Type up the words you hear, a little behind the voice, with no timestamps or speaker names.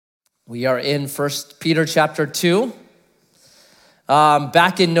We are in 1 Peter chapter 2.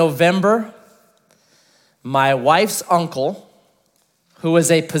 Back in November, my wife's uncle, who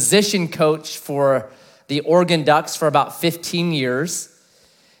was a position coach for the Oregon Ducks for about 15 years,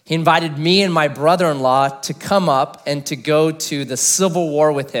 he invited me and my brother-in-law to come up and to go to the Civil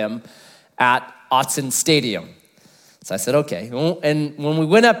War with him at Autzen Stadium. So I said, okay. And when we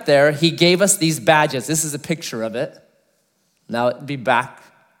went up there, he gave us these badges. This is a picture of it. Now it'd be back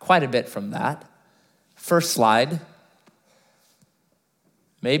quite a bit from that. First slide.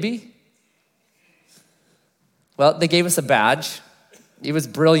 Maybe? Well, they gave us a badge. It was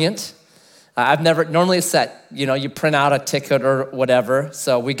brilliant. I've never, normally it's set, you print out a ticket or whatever.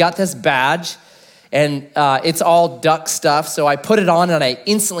 So we got this badge, and it's all duck stuff. So I put it on, and I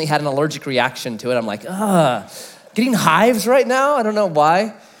instantly had an allergic reaction to it. I'm like, getting hives right now? I don't know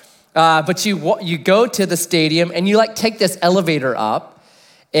why. But you go to the stadium, and you take this elevator up,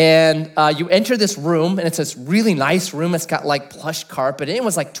 and you enter this room, and it's this really nice room. It's got plush carpet, and it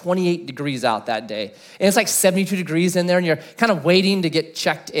was 28 degrees out that day. And it's 72 degrees in there, and you're kind of waiting to get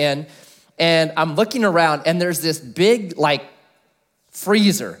checked in. And I'm looking around, and there's this big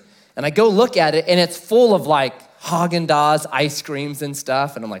freezer. And I go look at it, and it's full of Haagen-Dazs ice creams and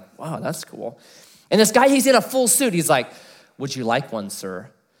stuff. And I'm like, wow, that's cool. And this guy, he's in a full suit. He's like, would you like one, sir?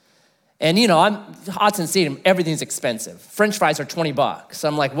 And I'm Autzen Stadium, everything's expensive. French fries are $20.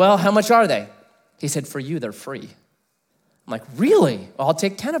 I'm like, well, how much are they? He said, for you, they're free. I'm like, really? Well, I'll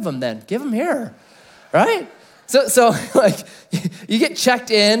take 10 of them then. Give them here, right? So you get checked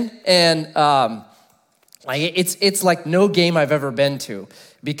in, and it's like no game I've ever been to,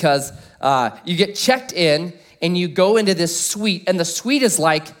 because you get checked in, and you go into this suite, and the suite is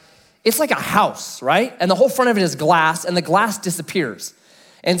it's like a house, right? And the whole front of it is glass, and the glass disappears.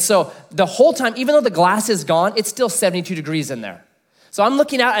 And so the whole time, even though the glass is gone, it's still 72 degrees in there. So I'm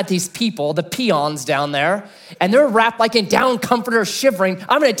looking out at these people, the peons down there, and they're wrapped in down comforters, shivering.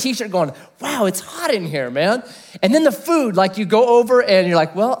 I'm in a t-shirt going, wow, it's hot in here, man. And then the food, you go over and you're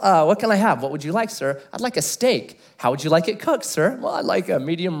like, well, what can I have? What would you like, sir? I'd like a steak. How would you like it cooked, sir? Well, I'd like a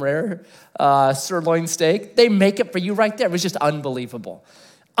medium rare sirloin steak. They make it for you right there. It was just unbelievable.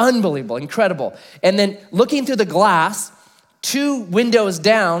 Unbelievable, incredible. And then looking through the glass, 2 windows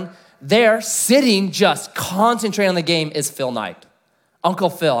down, there, sitting, just concentrating on the game, is Phil Knight. Uncle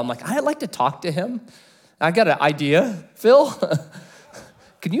Phil. I'm like, I'd like to talk to him. I got an idea. Phil,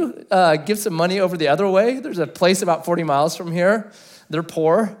 can you give some money over the other way? There's a place about 40 miles from here. They're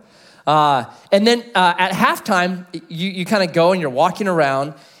poor. And then at halftime, you kind of go and you're walking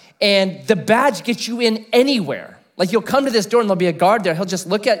around, and the badge gets you in anywhere. You'll come to this door, and there'll be a guard there. He'll just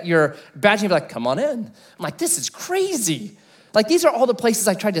look at your badge and be like, come on in. I'm like, this is crazy. These are all the places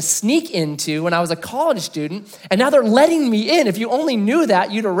I tried to sneak into when I was a college student, and now they're letting me in. If you only knew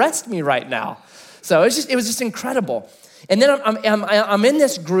that, you'd arrest me right now. So it was just incredible. And then I'm in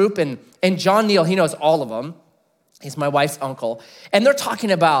this group, and John Neal, he knows all of them. He's my wife's uncle. And they're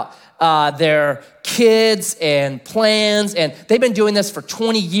talking about their kids and plans, and they've been doing this for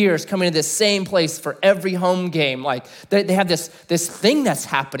 20 years, coming to this same place for every home game. They have this thing that's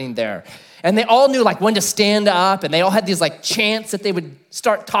happening there. And they all knew when to stand up, and they all had these chants that they would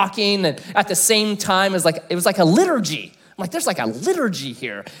start talking, and at the same time it was like a liturgy. I'm like, there's a liturgy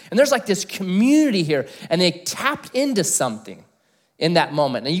here, and there's this community here, and they tapped into something in that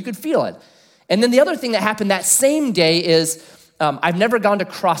moment, and you could feel it. And then the other thing that happened that same day is I've never gone to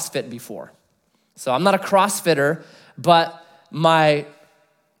CrossFit before. So I'm not a CrossFitter, but my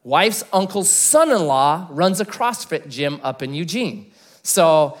wife's uncle's son-in-law runs a CrossFit gym up in Eugene.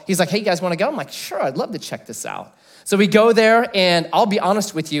 So he's like, hey, you guys want to go? I'm like, sure, I'd love to check this out. So we go there, and I'll be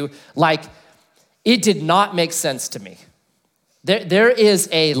honest with you, it did not make sense to me. There is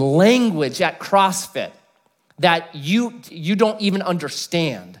a language at CrossFit that you don't even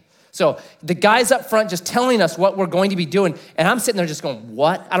understand. So the guys up front just telling us what we're going to be doing, and I'm sitting there just going,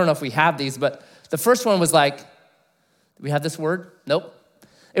 what? I don't know if we have these, but the first one was do we have this word? Nope.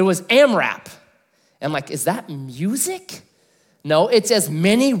 It was AMRAP. And I'm like, is that music? No, it's as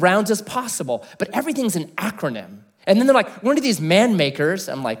many rounds as possible, but everything's an acronym. And then they're like, we're into these man makers.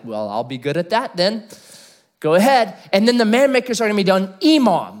 I'm like, well, I'll be good at that then. Go ahead. And then the man makers are gonna be done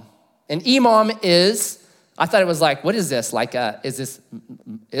EMOM. And EMOM is, I thought it was what is this? Is this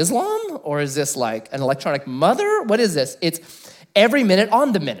Islam? Or is this an electronic mother? What is this? It's every minute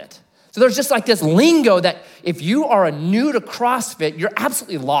on the minute. So there's just this lingo that if you are new to CrossFit, you're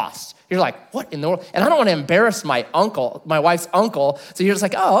absolutely lost. You're like, what in the world? And I don't want to embarrass my uncle, my wife's uncle. So you're just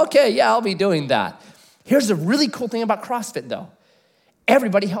like, oh, okay, yeah, I'll be doing that. Here's the really cool thing about CrossFit though.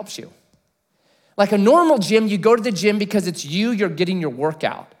 Everybody helps you. Like a normal gym, you go to the gym because it's you're getting your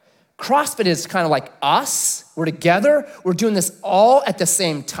workout. CrossFit is kind of like us. We're together. We're doing this all at the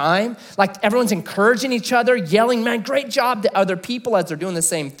same time. Like everyone's encouraging each other, yelling, man, great job to other people as they're doing the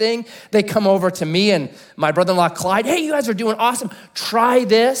same thing. They come over to me and my brother-in-law, Clyde. Hey, you guys are doing awesome. Try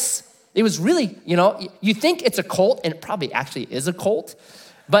this. It was really, you think it's a cult, and it probably actually is a cult,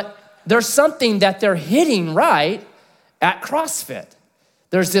 but there's something that they're hitting right at CrossFit.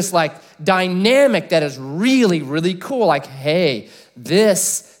 There's this like dynamic that is really, really cool. Like, hey,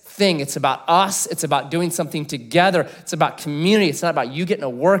 this thing, it's about us. It's about doing something together. It's about community. It's not about you getting a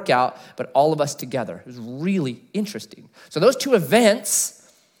workout, but all of us together. It was really interesting. So those two events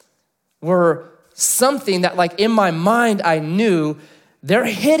were something that like in my mind, I knew they're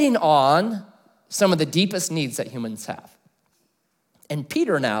hitting on some of the deepest needs that humans have. And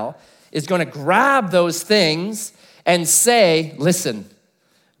Peter now is going to grab those things and say, listen,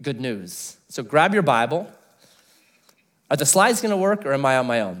 good news. So grab your Bible. Are the slides going to work or am I on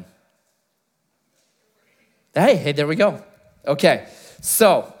my own? Hey, there we go. Okay,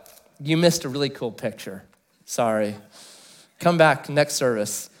 so you missed a really cool picture. Sorry. Come back next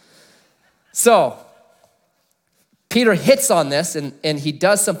service. So Peter hits on this and he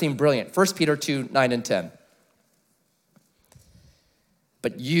does something brilliant. 1 Peter 2, 9 and 10.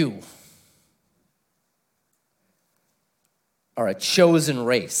 But you are a chosen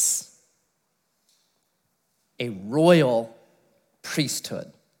race, a royal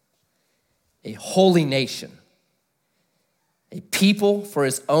priesthood, a holy nation, a people for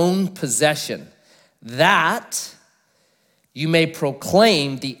his own possession, that you may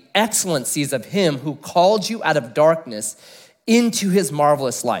proclaim the excellencies of him who called you out of darkness into his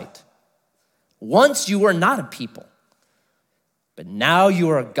marvelous light. Once you were not a people, but now you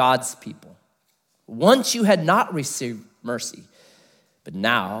are God's people. Once you had not received mercy, but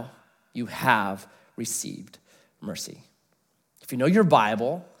now you have received mercy. If you know your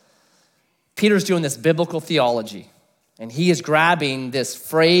Bible, Peter's doing this biblical theology, and he is grabbing this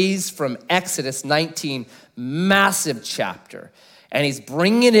phrase from Exodus 19, massive chapter, and he's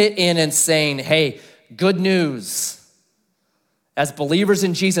bringing it in and saying, hey, good news. As believers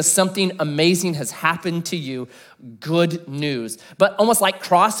in Jesus, something amazing has happened to you. Good news. But almost like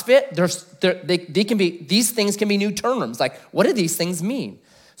CrossFit, these things can be new terms. Like, what do these things mean?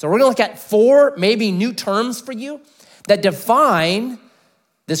 So we're gonna look at 4 maybe new terms for you that define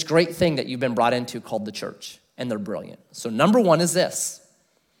this great thing that you've been brought into called the church, and they're brilliant. So number 1 is this: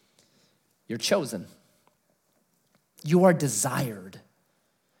 you're chosen. You are desired.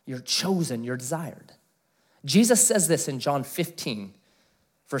 You're chosen, you're desired. Jesus says this in John 15,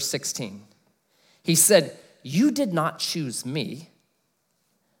 verse 16. He said, you did not choose me,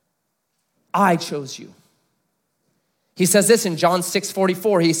 I chose you. He says this in John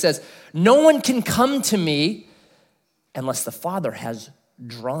 6:44. He says, no one can come to me unless the Father has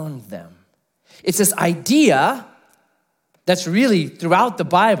drawn them. It's this idea that's really throughout the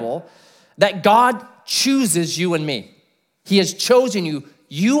Bible that God chooses you and me. He has chosen you.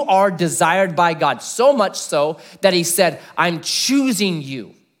 You are desired by God, so much so that he said, I'm choosing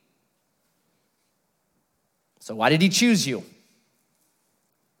you. So why did he choose you?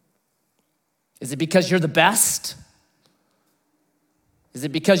 Is it because you're the best? Is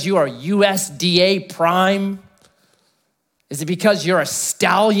it because you are USDA prime? Is it because you're a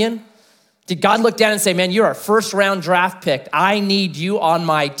stallion? Did God look down and say, man, you're a first round draft pick. I need you on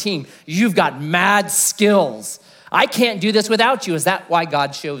my team. You've got mad skills. I can't do this without you. Is that why God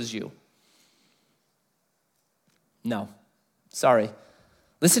chose you? No, sorry.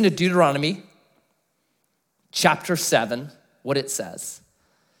 Listen to Deuteronomy chapter 7, what it says.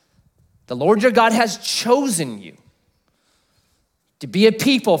 The Lord your God has chosen you to be a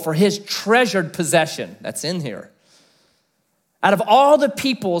people for his treasured possession. That's in here. Out of all the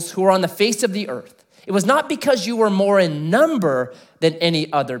peoples who are on the face of the earth, it was not because you were more in number than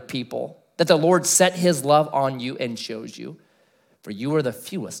any other people that the Lord set his love on you and chose you, for you are the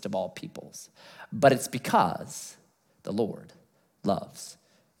fewest of all peoples. But it's because the Lord loves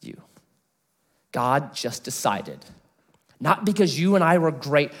you. God just decided, not because you and I were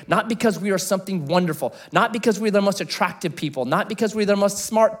great, not because we are something wonderful, not because we're the most attractive people, not because we're the most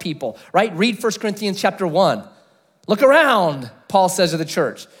smart people, right? Read 1 Corinthians chapter 1. Look around, Paul says to the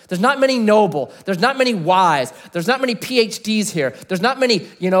church. There's not many noble. There's not many wise. There's not many PhDs here. There's not many,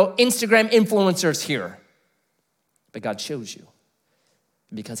 Instagram influencers here. But God chose you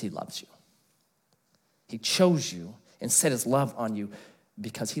because he loves you. He chose you and set his love on you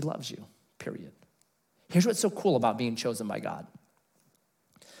because he loves you, period. Here's what's so cool about being chosen by God.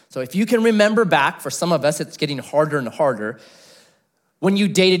 So if you can remember back, for some of us, it's getting harder and harder, when you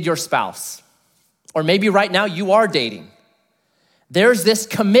dated your spouse. Or maybe right now you are dating. there's this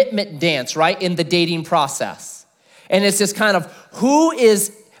commitment dance, right, in the dating process. And it's this kind of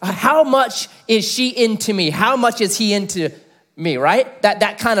how much is she into me? How much is he into me, right?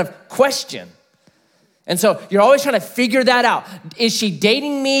 That kind of question. And so you're always trying to figure that out. Is she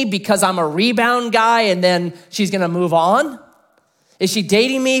dating me because I'm a rebound guy and then she's gonna move on? Is she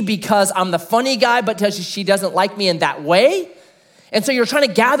dating me because I'm the funny guy but because she doesn't like me in that way? And so you're trying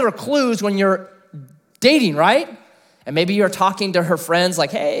to gather clues when you're dating, right? And maybe you're talking to her friends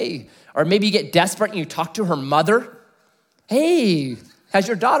like, hey, or maybe you get desperate and you talk to her mother. Hey, has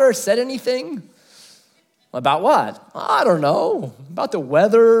your daughter said anything? About what? I don't know. About the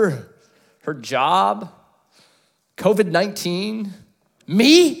weather, her job, COVID-19,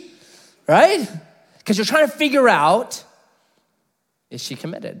 me, right? Because you're trying to figure out, is she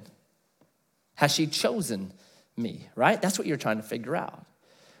committed? Has she chosen me, right? That's what you're trying to figure out.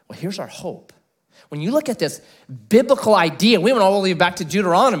 Well, here's our hope. When you look at this biblical idea, we went all the way back to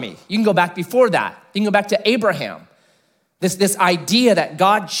Deuteronomy. You can go back before that. You can go back to Abraham. This idea that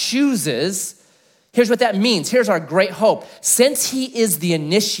God chooses, here's what that means. Here's our great hope. Since he is the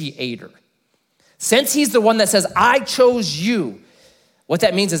initiator, since he's the one that says, I chose you, what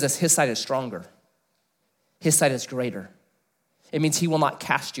that means is this: his side is stronger. His side is greater. It means he will not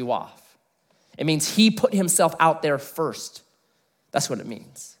cast you off. It means he put himself out there first. That's what it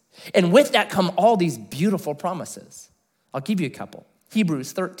means. And with that come all these beautiful promises. I'll give you a couple.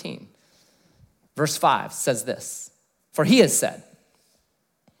 Hebrews 13, verse 5 says this: for he has said,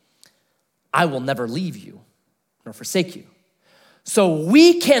 I will never leave you nor forsake you. So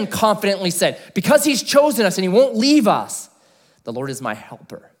we can confidently say, because he's chosen us and he won't leave us, the Lord is my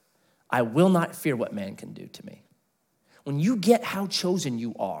helper. I will not fear what man can do to me. When you get how chosen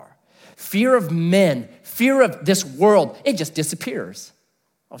you are, fear of men, fear of this world, it just disappears.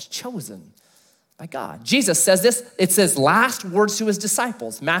 I was chosen by God. Jesus says this. It says last words to his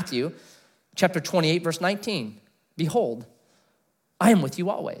disciples, Matthew chapter 28, verse 19. Behold, I am with you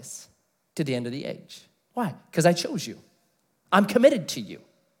always to the end of the age. Why? Because I chose you. I'm committed to you,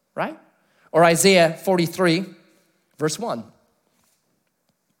 right? Or Isaiah 43, verse 1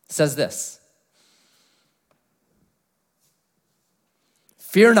 says this: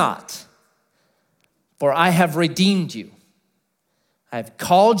 fear not, for I have redeemed you. I have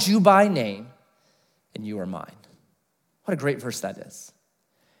called you by name, and you are mine. What a great verse that is.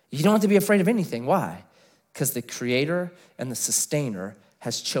 You don't have to be afraid of anything. Why? Because the creator and the sustainer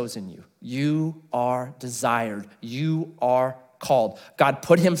has chosen you. You are desired. You are called. God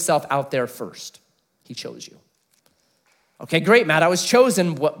put himself out there first. He chose you. Okay, great, Matt. I was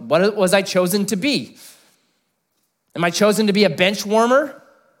chosen. What was I chosen to be? Am I chosen to be a bench warmer?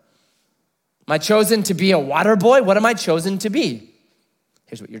 Am I chosen to be a water boy? What am I chosen to be?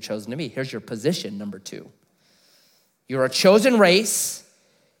 Here's what you're chosen to be. Here's your position, number 2. You're a chosen race,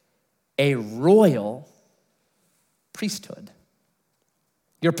 a royal priesthood.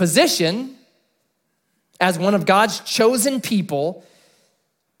 Your position as one of God's chosen people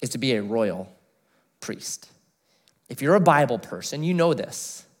is to be a royal priest. If you're a Bible person, you know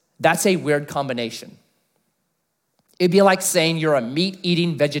this. That's a weird combination. It'd be like saying you're a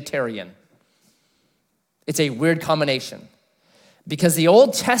meat-eating vegetarian. It's a weird combination because the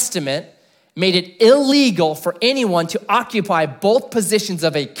Old Testament made it illegal for anyone to occupy both positions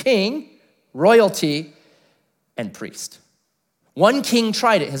of a king, royalty, and priest. One king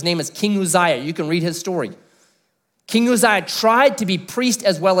tried it. His name is King Uzziah. You can read his story. King Uzziah tried to be priest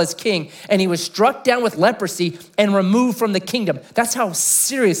as well as king, and he was struck down with leprosy and removed from the kingdom. That's how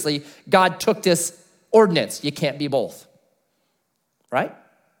seriously God took this ordinance. You can't be both, right?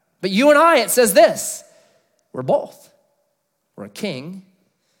 But you and I, it says this: we're both. We're a king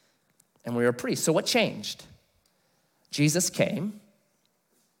and we're a priest. So what changed? Jesus came,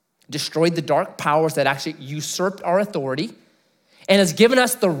 destroyed the dark powers that actually usurped our authority, and has given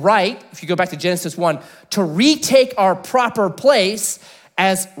us the right, if you go back to Genesis 1, to retake our proper place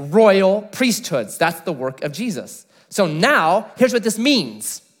as royal priesthoods. That's the work of Jesus. So now, here's what this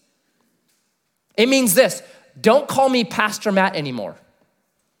means. It means this: don't call me Pastor Matt anymore.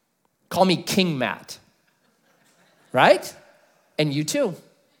 Call me King Matt, right? And you too.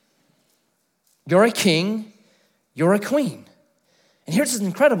 You're a king, you're a queen. And here's what's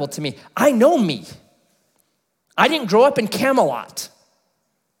incredible to me. I know me. I didn't grow up in Camelot,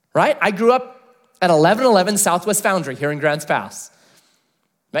 right? I grew up at 1111 Southwest Foundry here in Grants Pass.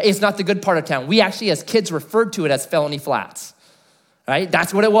 It's not the good part of town. We actually, as kids, referred to it as Felony Flats, right?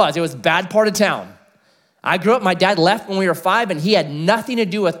 That's what it was. It was bad part of town. I grew up, my dad left when we were 5, and he had nothing to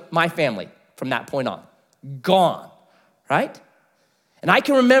do with my family from that point on. Gone, right? And I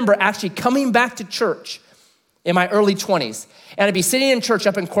can remember actually coming back to church in my early 20s, and I'd be sitting in church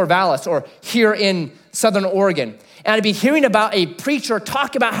up in Corvallis or here in Southern Oregon, and I'd be hearing about a preacher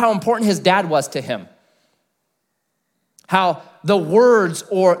talk about how important his dad was to him, how the words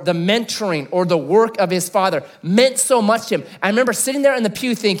or the mentoring or the work of his father meant so much to him. I remember sitting there in the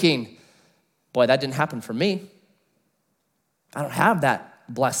pew thinking, boy, that didn't happen for me. I don't have that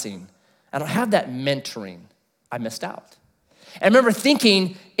blessing. I don't have that mentoring. I missed out. I remember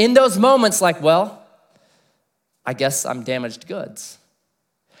thinking in those moments like, well, I guess I'm damaged goods.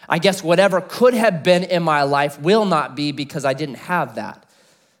 I guess whatever could have been in my life will not be because I didn't have that.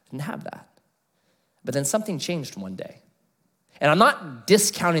 Didn't have that. But then something changed one day. And I'm not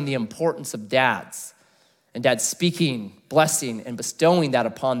discounting the importance of dads and dads speaking, blessing, and bestowing that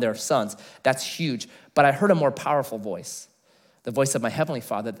upon their sons. That's huge. But I heard a more powerful voice, the voice of my Heavenly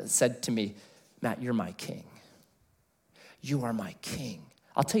Father that said to me, Matt, you're my king. You are my king.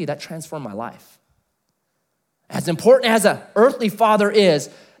 I'll tell you, that transformed my life. As important as an earthly father is,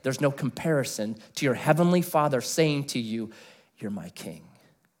 there's no comparison to your Heavenly Father saying to you, you're my king.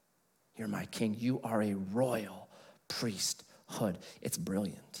 You're my king. You are a royal priesthood. It's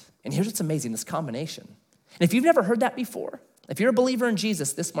brilliant. And here's what's amazing, this combination. And if you've never heard that before, if you're a believer in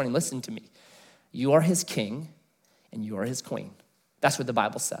Jesus this morning, listen to me. You are his king and you are his queen. That's what the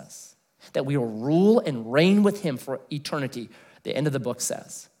Bible says. That we will rule and reign with him for eternity. The end of the book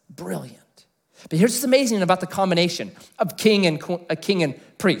says. Brilliant. But here's what's amazing about the combination of king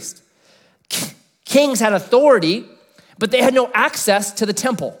and priest. Kings had authority, but they had no access to the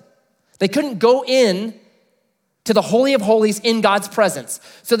temple. They couldn't go in to the Holy of Holies in God's presence.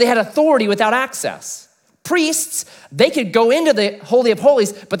 So they had authority without access. Priests, they could go into the Holy of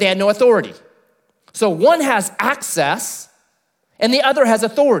Holies, but they had no authority. So one has access and the other has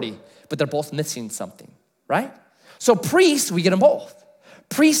authority, but they're both missing something, right? So priests, we get them both.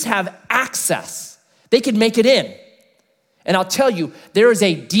 Priests have access. They could make it in. And I'll tell you, there is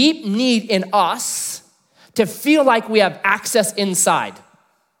a deep need in us to feel like we have access inside.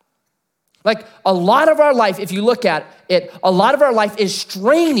 Like a lot of our life, if you look at it, a lot of our life is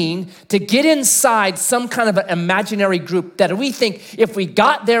straining to get inside some kind of an imaginary group that we think if we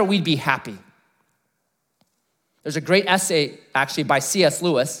got there, we'd be happy. There's a great essay actually by C.S.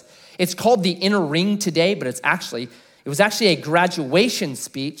 Lewis. It's called The Inner Ring Today, but it was actually a graduation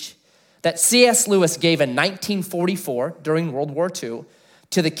speech that C.S. Lewis gave in 1944 during World War II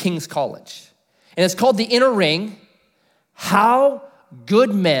to the King's College. And it's called The Inner Ring, How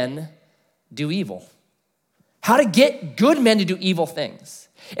Good Men Do Evil. How to get good men to do evil things.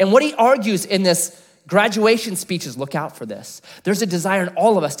 And what he argues in this graduation speech is, look out for this. There's a desire in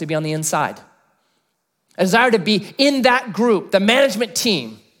all of us to be on the inside. A desire to be in that group, the management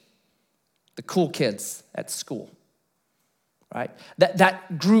team, the cool kids at school, right?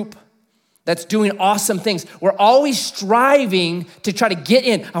 That group that's doing awesome things. We're always striving to try to get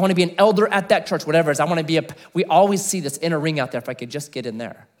in. I want to be an elder at that church, whatever it is. We always see this inner ring out there, if I could just get in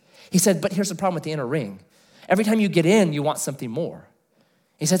there. He said, but here's the problem with the inner ring. Every time you get in, you want something more.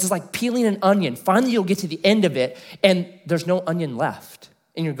 He says, it's like peeling an onion. Finally, you'll get to the end of it, and there's no onion left.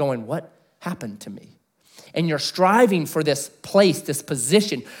 And you're going, what happened to me? And you're striving for this place, this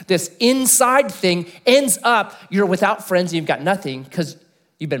position, this inside thing. Ends up, you're without friends, and you've got nothing because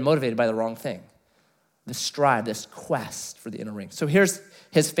you've been motivated by the wrong thing. This strive, this quest for the inner ring. So here's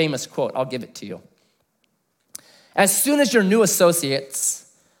his famous quote. I'll give it to you. As soon as your new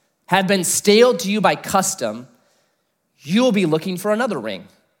associates have been staled to you by custom, you'll be looking for another ring.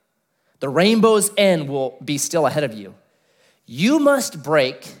 The rainbow's end will be still ahead of you. You must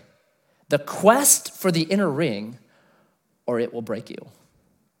break the quest for the inner ring, or it will break you.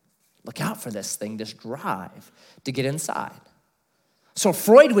 Look out for this thing, this drive to get inside. So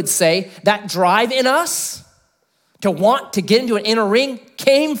Freud would say that drive in us to want to get into an inner ring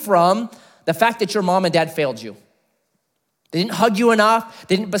came from the fact that your mom and dad failed you. They didn't hug you enough.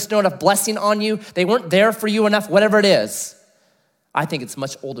 They didn't bestow enough blessing on you. They weren't there for you enough, whatever it is. I think it's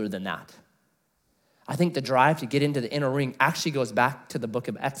much older than that. I think the drive to get into the inner ring actually goes back to the book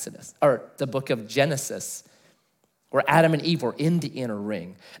of Exodus, or the book of Genesis, where Adam and Eve were in the inner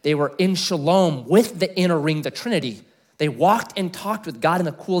ring. They were in shalom with the inner ring, the Trinity. They walked and talked with God in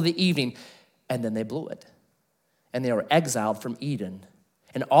the cool of the evening, and then they blew it. And they were exiled from Eden.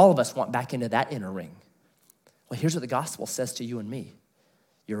 And all of us want back into that inner ring. Well, here's what the gospel says to you and me.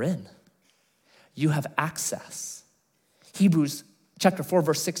 You're in. You have access. Hebrews chapter 4,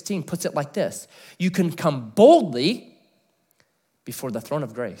 verse 16 puts it like this. You can come boldly before the throne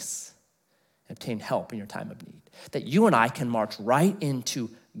of grace and obtain help in your time of need. That you and I can march right into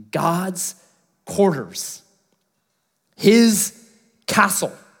God's quarters, his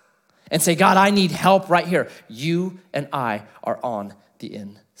castle, and say, God, I need help right here. You and I are on the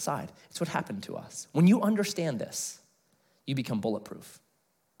inside. It's what happened to us. When you understand this, you become bulletproof.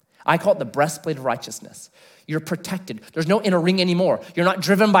 I call it the breastplate of righteousness. You're protected. There's no inner ring anymore. You're not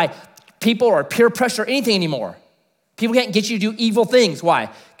driven by people or peer pressure or anything anymore. People can't get you to do evil things. Why?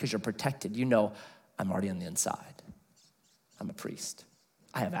 Because you're protected. You know, I'm already on the inside. I'm a priest.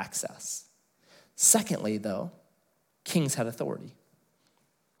 I have access. Secondly, though, kings had authority.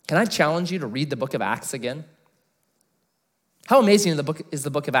 Can I challenge you to read the book of Acts again? How amazing is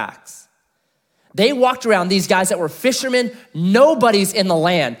the book of Acts? They walked around, these guys that were fishermen, nobodies in the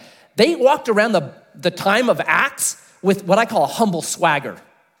land. They walked around the time of Acts with what I call a humble swagger.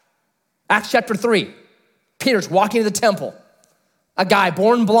 Acts chapter 3, Peter's walking to the temple. A guy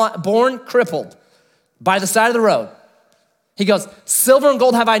born crippled by the side of the road. He goes, silver and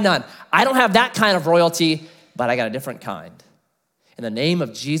gold have I none. I don't have that kind of royalty, but I got a different kind. In the name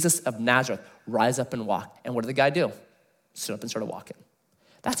of Jesus of Nazareth, rise up and walk. And what did the guy do? Stood up and started walking.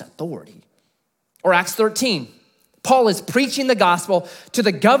 That's authority. Or Acts 13, Paul is preaching the gospel to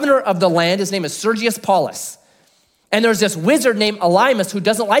the governor of the land. His name is Sergius Paulus. And there's this wizard named Elymas who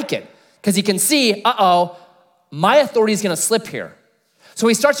doesn't like it because he can see, my authority is gonna slip here. So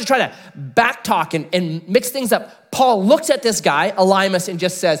he starts to try to backtalk and mix things up. Paul looks at this guy, Elymas, and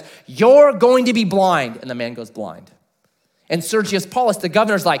just says, you're going to be blind. And the man goes blind. And Sergius Paulus, the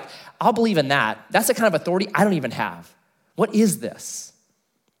governor's like, I'll believe in that. That's the kind of authority I don't even have. What is this?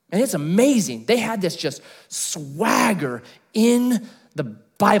 And it's amazing. They had this just swagger in the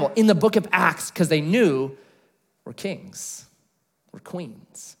Bible, in the book of Acts, because they knew we're kings, we're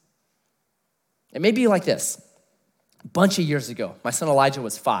queens. It may be like this. A bunch of years ago, my son Elijah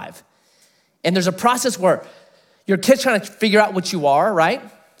was 5. And there's a process where your kid's trying to figure out what you are, right?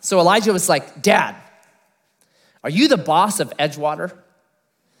 So Elijah was like, Dad, are you the boss of Edgewater?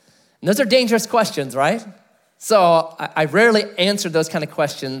 And those are dangerous questions, right? So I rarely answered those kind of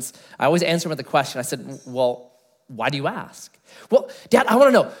questions. I always answer with a question. I said, well, why do you ask? Well, Dad, I want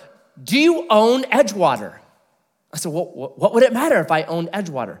to know, do you own Edgewater? I said, well, what would it matter if I owned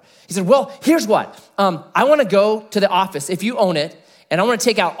Edgewater? He said, well, here's what. I want to go to the office, if you own it, and I want to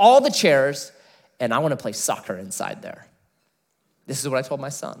take out all the chairs, and I want to play soccer inside there. This is what I told my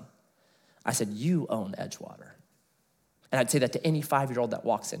son. I said, you own Edgewater. And I'd say that to any 5-year-old that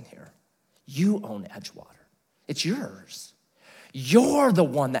walks in here. You own Edgewater. It's yours. You're the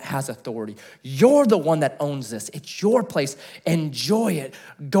one that has authority. You're the one that owns this. It's your place. Enjoy it.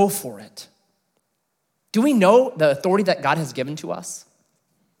 Go for it. Do we know the authority that God has given to us?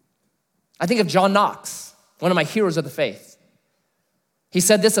 I think of John Knox, one of my heroes of the faith. He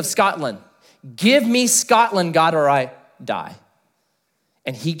said this of Scotland, give me Scotland, God, or I die.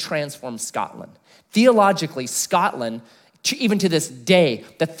 And he transformed Scotland. Theologically, Scotland, even to this day,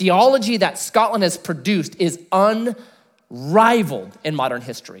 the theology that Scotland has produced is unrivaled in modern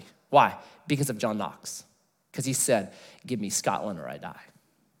history. Why? Because of John Knox. Because he said, give me Scotland or I die.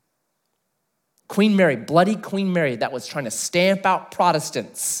 Queen Mary, bloody Queen Mary that was trying to stamp out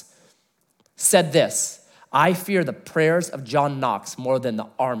Protestants, said this, I fear the prayers of John Knox more than the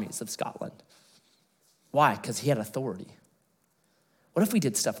armies of Scotland. Why? Because he had authority. What if we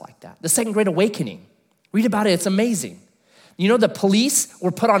did stuff like that? The Second Great Awakening. Read about it, it's amazing. You know, the police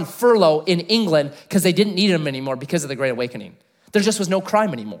were put on furlough in England because they didn't need them anymore because of the Great Awakening. There just was no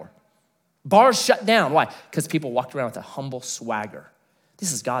crime anymore. Bars shut down, why? Because people walked around with a humble swagger.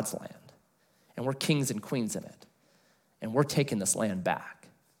 This is God's land, and we're kings and queens in it, and we're taking this land back.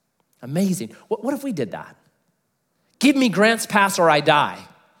 Amazing. What if we did that? Give me Grants Pass or I die.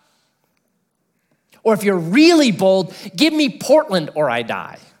 Or if you're really bold, give me Portland or I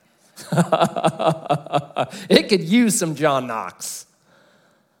die. It could use some John Knox.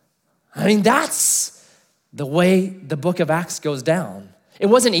 I mean, that's the way the book of Acts goes down. It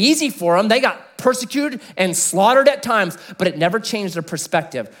wasn't easy for them. They got persecuted and slaughtered at times, but it never changed their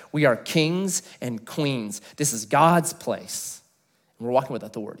perspective. We are kings and queens. This is God's place. And we're walking with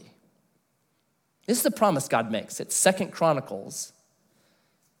authority. This is the promise God makes. It's 2 Chronicles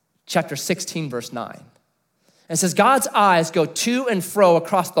chapter 16, verse 9. And it says, God's eyes go to and fro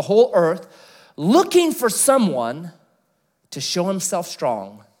across the whole earth, looking for someone to show himself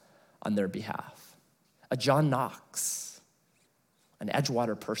strong on their behalf. A John Knox, an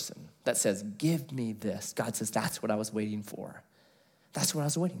Edgewater person that says, give me this. God says, that's what I was waiting for. That's what I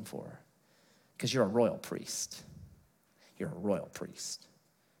was waiting for. Because you're a royal priest. You're a royal priest.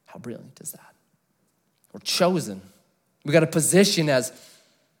 How brilliant is that? We're chosen. We got a position as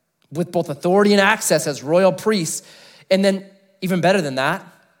with both authority and access as royal priests. And then even better than that,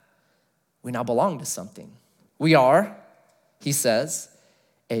 we now belong to something. We are, he says,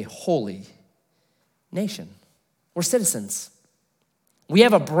 a holy nation. We're citizens. We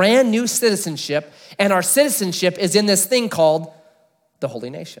have a brand new citizenship, and our citizenship is in this thing called the holy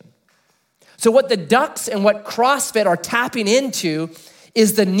nation. So what the Ducks and what CrossFit are tapping into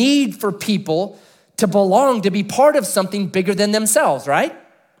is the need for people to belong, to be part of something bigger than themselves, right?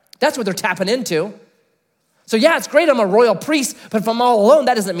 That's what they're tapping into. So yeah, it's great I'm a royal priest, but if I'm all alone,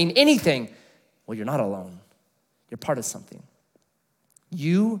 that doesn't mean anything. Well, you're not alone. You're part of something.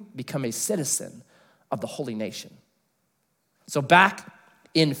 You become a citizen of the holy nation. So back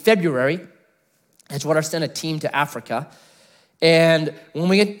in February, Edgewater sent a team to Africa. And when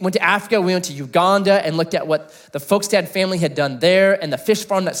we went to Africa, we went to Uganda and looked at what the Folkstad family had done there and the fish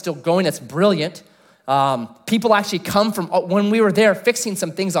farm that's still going. That's brilliant. People actually come from, when we were there fixing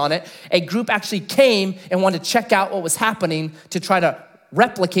some things on it, a group actually came and wanted to check out what was happening to try to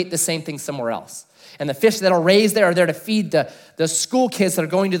replicate the same thing somewhere else. And the fish that are raised there are there to feed the school kids that are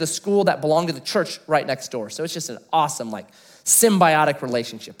going to the school that belong to the church right next door. So it's just an awesome, symbiotic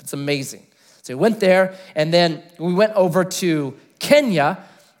relationship. It's amazing. So we went there, and then we went over to Kenya,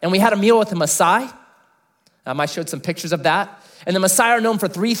 and we had a meal with the Maasai. I showed some pictures of that. And the Maasai are known for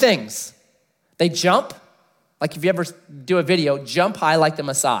three things. They jump, like if you ever do a video, jump high like the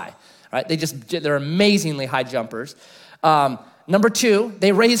Maasai, right? They're amazingly high jumpers. Number two,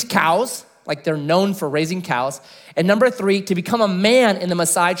 they raise cows, like they're known for raising cows. And number three, to become a man in the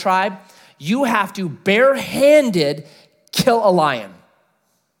Maasai tribe, you have to barehanded kill a lion.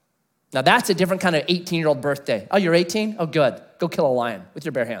 Now that's a different kind of 18-year-old birthday. Oh, you're 18? Oh, good. Go kill a lion with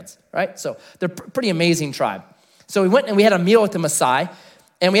your bare hands, right? So they're pretty amazing tribe. So we went and we had a meal with the Maasai,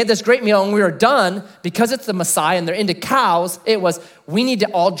 and we had this great meal, and we were done. Because it's the Maasai and they're into cows, we need to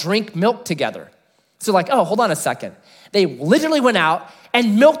all drink milk together. So hold on a second. They literally went out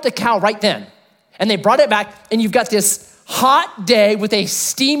and milked the cow right then. And they brought it back, and you've got this hot day with a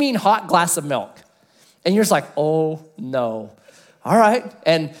steaming hot glass of milk. And you're just like, oh no. All right.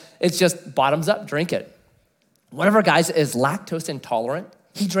 And it's just bottoms up, drink it. One of our guys is lactose intolerant.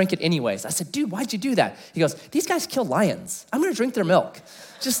 He drank it anyways. I said, dude, why'd you do that? He goes, these guys kill lions. I'm gonna drink their milk.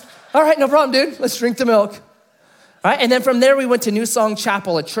 All right, no problem, dude. Let's drink the milk. All right, and then from there, we went to New Song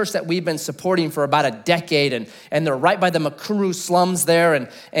Chapel, a church that we've been supporting for about a decade, and they're right by the Makuru slums there,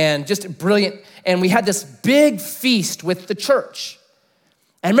 and just brilliant. And we had this big feast with the church.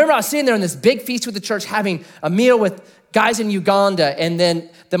 And I remember I was sitting there in this big feast with the church, having a meal with guys in Uganda, and then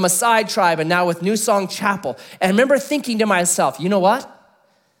the Maasai tribe, and now with New Song Chapel. And I remember thinking to myself, you know what?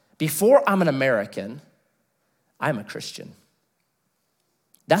 Before I'm an American, I'm a Christian.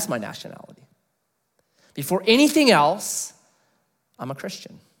 That's my nationality. Before anything else, I'm a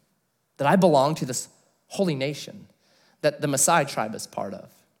Christian. That I belong to this holy nation that the Maasai tribe is part of,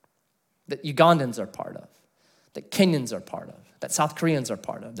 that Ugandans are part of, that Kenyans are part of, that South Koreans are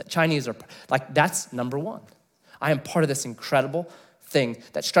part of, that Chinese are part. That's number one. I am part of this incredible thing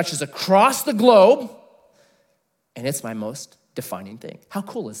that stretches across the globe, and it's my most defining thing. How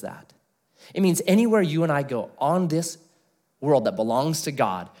cool is that? It means anywhere you and I go on this world that belongs to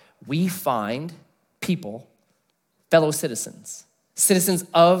God, we find people, fellow citizens, citizens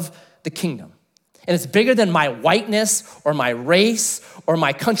of the kingdom. And it's bigger than my whiteness or my race or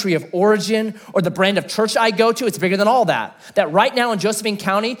my country of origin or the brand of church I go to. It's bigger than all that. That right now in Josephine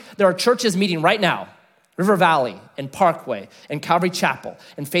County, there are churches meeting right now. River Valley and Parkway and Calvary Chapel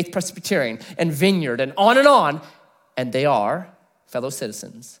and Faith Presbyterian and Vineyard and on, and they are fellow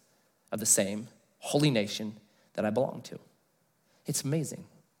citizens of the same holy nation that I belong to. It's amazing.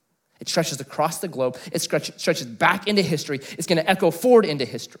 It stretches across the globe. It stretches back into history. It's going to echo forward into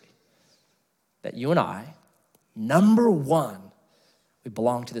history. That you and I, number one, we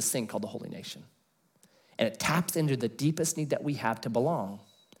belong to this thing called the holy nation. And it taps into the deepest need that we have to belong.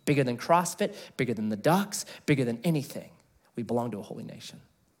 Bigger than CrossFit, bigger than the Ducks, bigger than anything. We belong to a holy nation.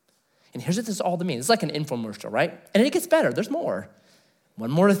 And here's what this all to mean. It's like an infomercial, right? And it gets better. There's more. One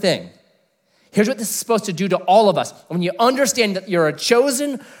more thing. Here's what this is supposed to do to all of us. When you understand that you're a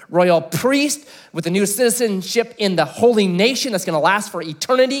chosen royal priest with a new citizenship in the holy nation that's going to last for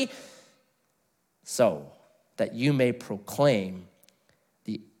eternity, so that you may proclaim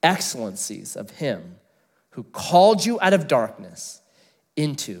the excellencies of him who called you out of darkness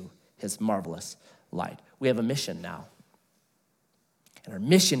into his marvelous light. We have a mission now. And our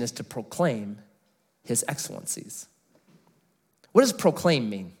mission is to proclaim his excellencies. What does proclaim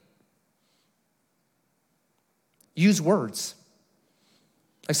mean? Use words.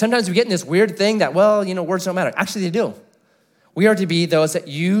 Sometimes we get in this weird thing that, words don't matter. Actually, they do. We are to be those that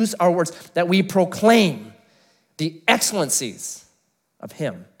use our words, that we proclaim the excellencies of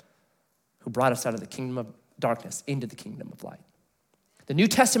him who brought us out of the kingdom of darkness into the kingdom of light. The New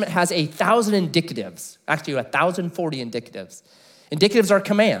Testament has 1,000 indicatives, actually 1,040 indicatives. Indicatives are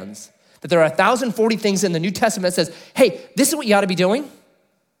commands, that there are 1,040 things in the New Testament that says, hey, this is what you ought to be doing.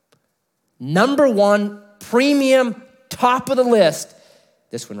 Number one, premium, top of the list,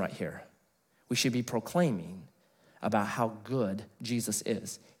 this one right here. We should be proclaiming about how good Jesus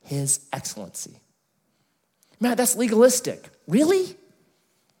is, his excellency. Man, that's legalistic. Really?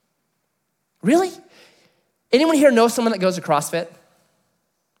 Really? Anyone here know someone that goes to CrossFit?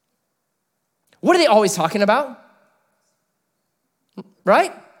 What are they always talking about?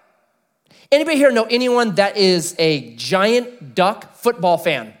 Right? Anybody here know anyone that is a giant Duck football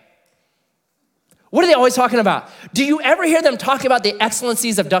fan? What are they always talking about? Do you ever hear them talk about the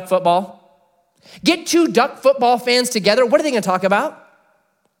excellencies of Duck football? Get two Duck football fans together, what are they gonna talk about?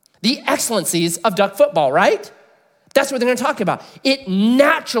 The excellencies of Duck football, right? That's what they're gonna talk about. It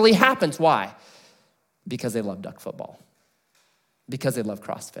naturally happens. Why? Because they love Duck football. Because they love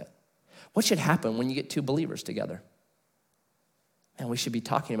CrossFit. What should happen when you get two believers together? And we should be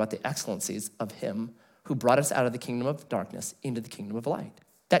talking about the excellencies of him who brought us out of the kingdom of darkness into the kingdom of light.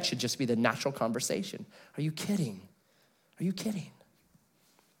 That should just be the natural conversation. Are you kidding? Are you kidding?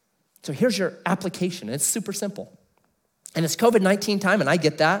 So here's your application. It's super simple. And it's COVID-19 time, and I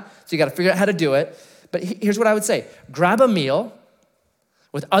get that, so you gotta figure out how to do it. But here's what I would say. Grab a meal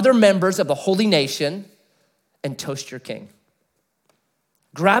with other members of the holy nation and toast your king.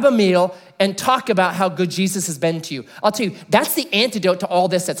 Grab a meal and talk about how good Jesus has been to you. I'll tell you, that's the antidote to all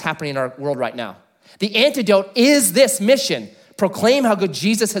this that's happening in our world right now. The antidote is this mission. Proclaim how good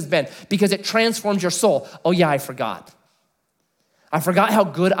Jesus has been because it transforms your soul. Oh yeah, I forgot. I forgot how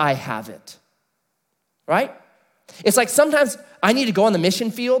good I have it, right? It's like sometimes I need to go on the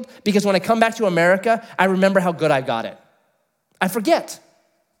mission field because when I come back to America, I remember how good I got it. I forget.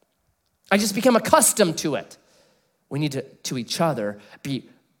 I just become accustomed to it. We need to each other be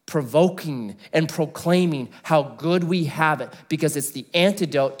provoking and proclaiming how good we have it because it's the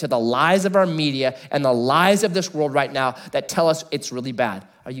antidote to the lies of our media and the lies of this world right now that tell us it's really bad.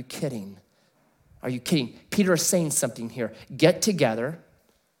 Are you kidding? Are you kidding? Peter is saying something here. Get together.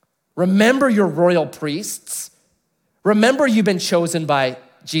 Remember your royal priests. Remember you've been chosen by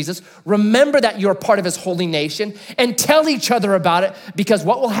Jesus. Remember that you're part of his holy nation and tell each other about it because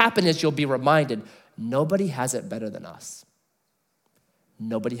what will happen is you'll be reminded nobody has it better than us.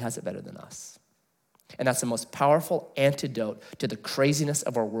 Nobody has it better than us. And that's the most powerful antidote to the craziness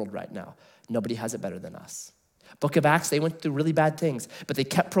of our world right now. Nobody has it better than us. Book of Acts, they went through really bad things, but they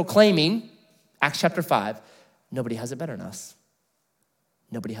kept proclaiming, Acts chapter 5, nobody has it better than us.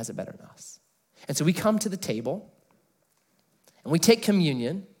 Nobody has it better than us. And so we come to the table and we take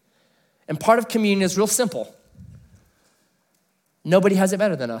communion, and part of communion is real simple. Nobody has it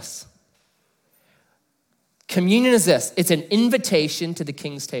better than us. Communion is this. It's an invitation to the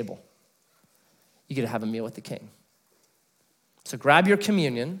king's table. You get to have a meal with the king. So grab your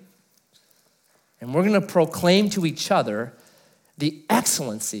communion, and we're going to proclaim to each other the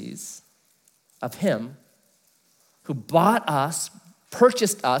excellencies of him who bought us,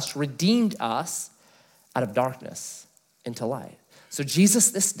 purchased us, redeemed us out of darkness into light. So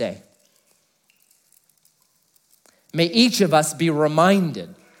Jesus, this day, may each of us be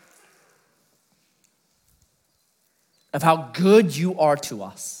reminded of how good you are to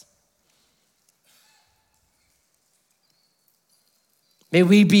us. May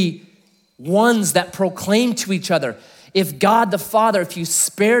we be ones that proclaim to each other, if God the Father, if you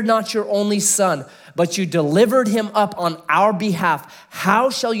spared not your only son, but you delivered him up on our behalf, how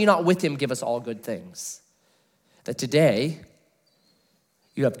shall you not with him give us all good things? That today,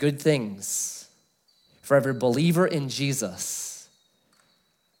 you have good things for every believer in Jesus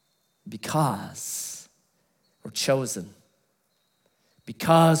because we're chosen,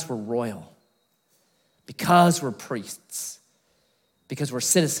 because we're royal, because we're priests, because we're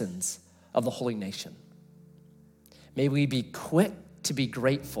citizens of the holy nation. May we be quick to be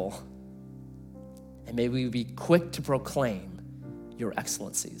grateful, and may we be quick to proclaim your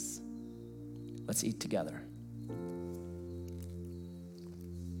excellencies. Let's eat together.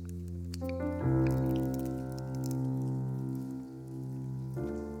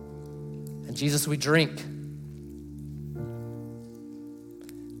 And Jesus, we drink.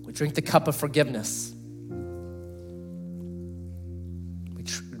 We drink the cup of forgiveness.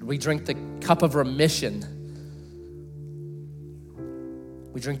 We drink the cup of remission.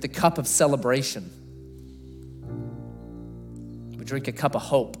 We drink the cup of celebration. We drink a cup of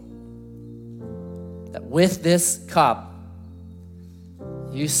hope. That with this cup,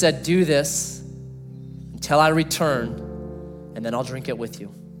 you said, do this until I return, and then I'll drink it with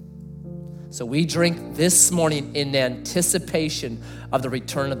you. So we drink this morning in anticipation of the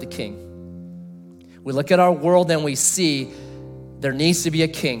return of the King. We look at our world and we see there needs to be a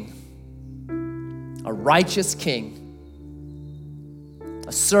king, a righteous king,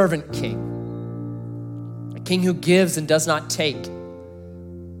 a servant king, a king who gives and does not take,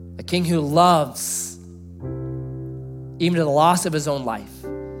 a king who loves even to the loss of his own life.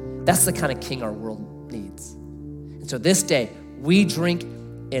 That's the kind of king our world needs. And so this day, we drink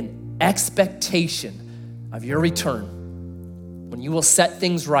in expectation of your return, when you will set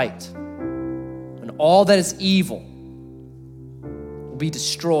things right, when all that is evil will be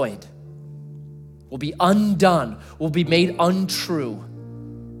destroyed, will be undone, will be made untrue,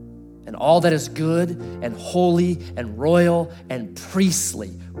 and all that is good and holy and royal and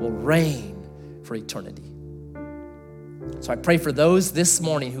priestly will reign for eternity. So I pray for those this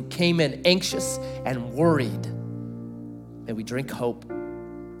morning who came in anxious and worried. May we drink hope.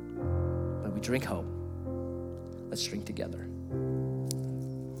 May we drink hope. Let's drink together.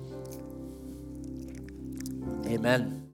 Amen.